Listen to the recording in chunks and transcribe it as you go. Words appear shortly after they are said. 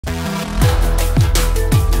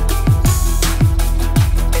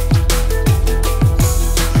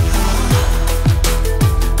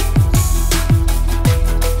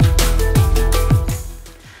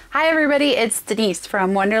everybody, it's Denise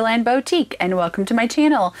from Wonderland Boutique and welcome to my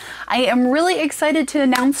channel. I am really excited to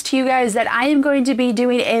announce to you guys that I am going to be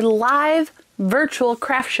doing a live virtual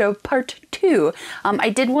craft show part 2. I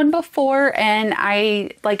did one before and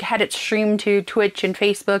I had it streamed to Twitch and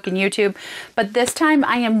Facebook and YouTube, but this time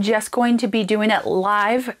I am just going to be doing it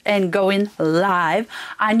live and going live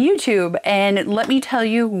on YouTube. And let me tell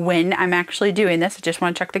you when I'm actually doing this. I just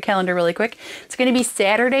want to check the calendar really quick. It's going to be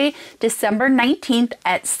Saturday, December 19th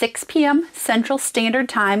at 6 p.m. Central Standard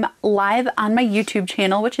Time, live on my YouTube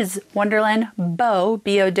channel, which is Wonderland Bow,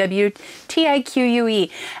 B-O-W-T-I-Q-U-E.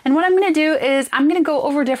 And what I'm going to do is I'm going to go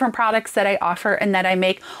over different products that I offer and that I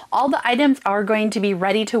make. All the items are going to be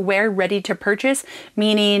ready to wear, ready to purchase,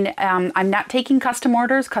 meaning I'm not taking custom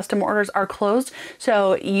orders. Custom orders are closed.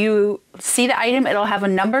 So you see the item, it'll have a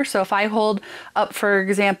number. So if I hold up, for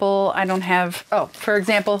example, for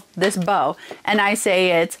example, this bow, and I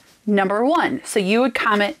say it's number 1. So you would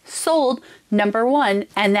comment sold number 1,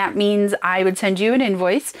 and that means I would send you an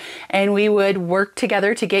invoice and we would work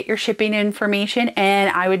together to get your shipping information, and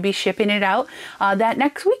I would be shipping it out that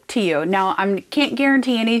next week to you. Now, I can't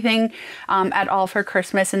guarantee anything at all for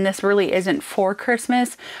Christmas, and this really isn't for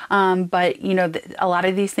Christmas, but you know, a lot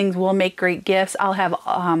of these things will make great gifts. I'll have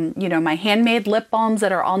you know, my handmade lip balms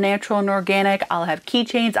that are all natural and organic. I'll have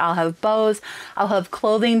keychains, I'll have bows, I'll have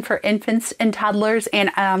clothing for infants and toddlers, and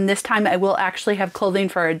this time I will actually have clothing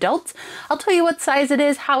for adults. I'll tell you what size it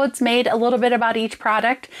is, how it's made, a little bit about each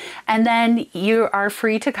product, and then you are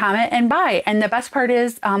free to comment and buy. And the best part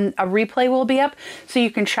is a replay will be up, so you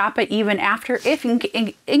can shop it even after. If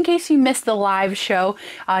in case you missed the live show,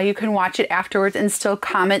 you can watch it afterwards and still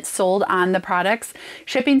comment sold on the products.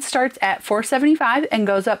 Shipping starts at $4.75 and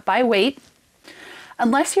goes up by weight.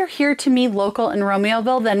 Unless you're here to me local in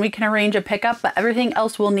Romeoville, then we can arrange a pickup, but everything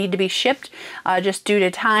else will need to be shipped just due to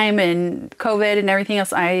time and COVID and everything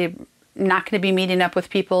else. I'm not going to be meeting up with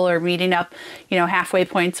people or meeting up, you know, halfway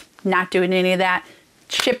points, not doing any of that.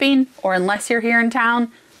 Shipping, or unless you're here in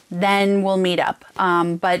town, then we'll meet up.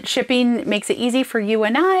 But shipping makes it easy for you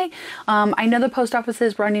and I. I know the post office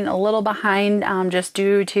is running a little behind just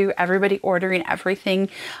due to everybody ordering everything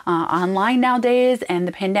online nowadays and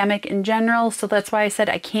the pandemic in general. So that's why I said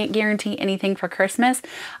I can't guarantee anything for Christmas.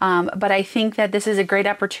 But I think that this is a great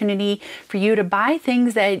opportunity for you to buy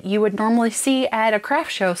things that you would normally see at a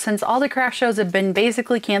craft show. Since all the craft shows have been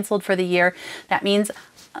basically canceled for the year, that means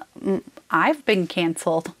I've been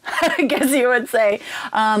canceled, I guess you would say.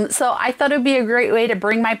 So I thought it would be a great way to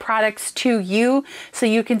bring my products to you so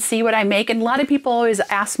you can see what I make. And a lot of people always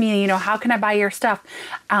ask me, you know, how can I buy your stuff?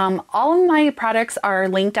 All of my products are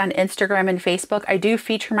linked on Instagram and Facebook. I do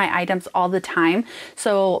feature my items all the time.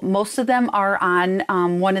 So most of them are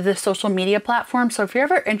on one of the social media platforms. So if you're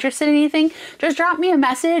ever interested in anything, just drop me a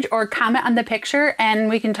message or comment on the picture and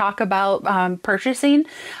we can talk about purchasing.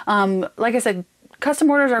 Like I said,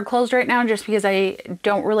 custom orders are closed right now just because I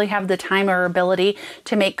don't really have the time or ability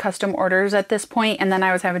to make custom orders at this point. And then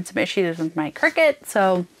I was having some issues with my Cricut,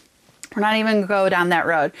 so we're not even going to go down that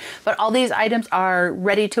road. But all these items are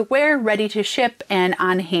ready to wear, ready to ship, and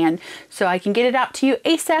on hand. So I can get it out to you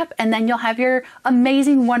ASAP, and then you'll have your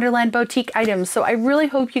amazing Wonderland Boutique items. So I really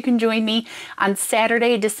hope you can join me on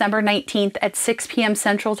Saturday, December 19th at 6 p.m.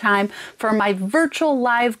 Central Time for my virtual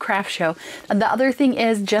live craft show. And the other thing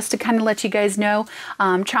is, just to kind of let you guys know,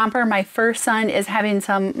 Chomper, my first son, is having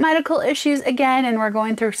some medical issues again, and we're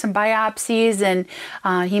going through some biopsies, and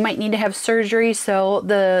he might need to have surgery. So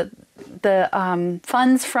the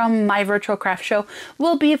funds from my virtual craft show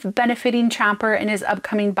will be benefiting Chomper in his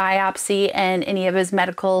upcoming biopsy and any of his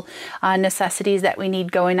medical necessities that we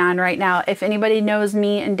need going on right now. If anybody knows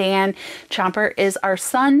me and Dan, Chomper is our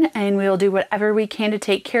son, and we will do whatever we can to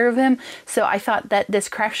take care of him. So I thought that this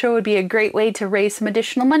craft show would be a great way to raise some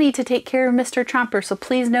additional money to take care of Mr. Chomper. So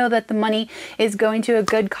please know that the money is going to a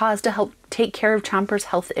good cause to help take care of Chomper's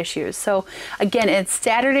health issues. So again, it's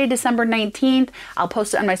Saturday, December 19th. I'll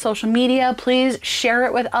post it on my social media. Please share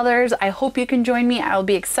it with others. I hope you can join me. I'll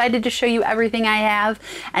be excited to show you everything I have.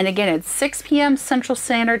 And again, it's 6 p.m. Central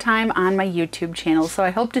Standard Time on my YouTube channel. So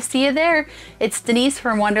I hope to see you there. It's Denise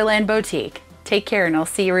from Wonderland Boutique. Take care, and I'll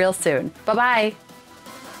see you real soon. Bye-bye.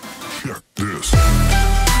 Check this.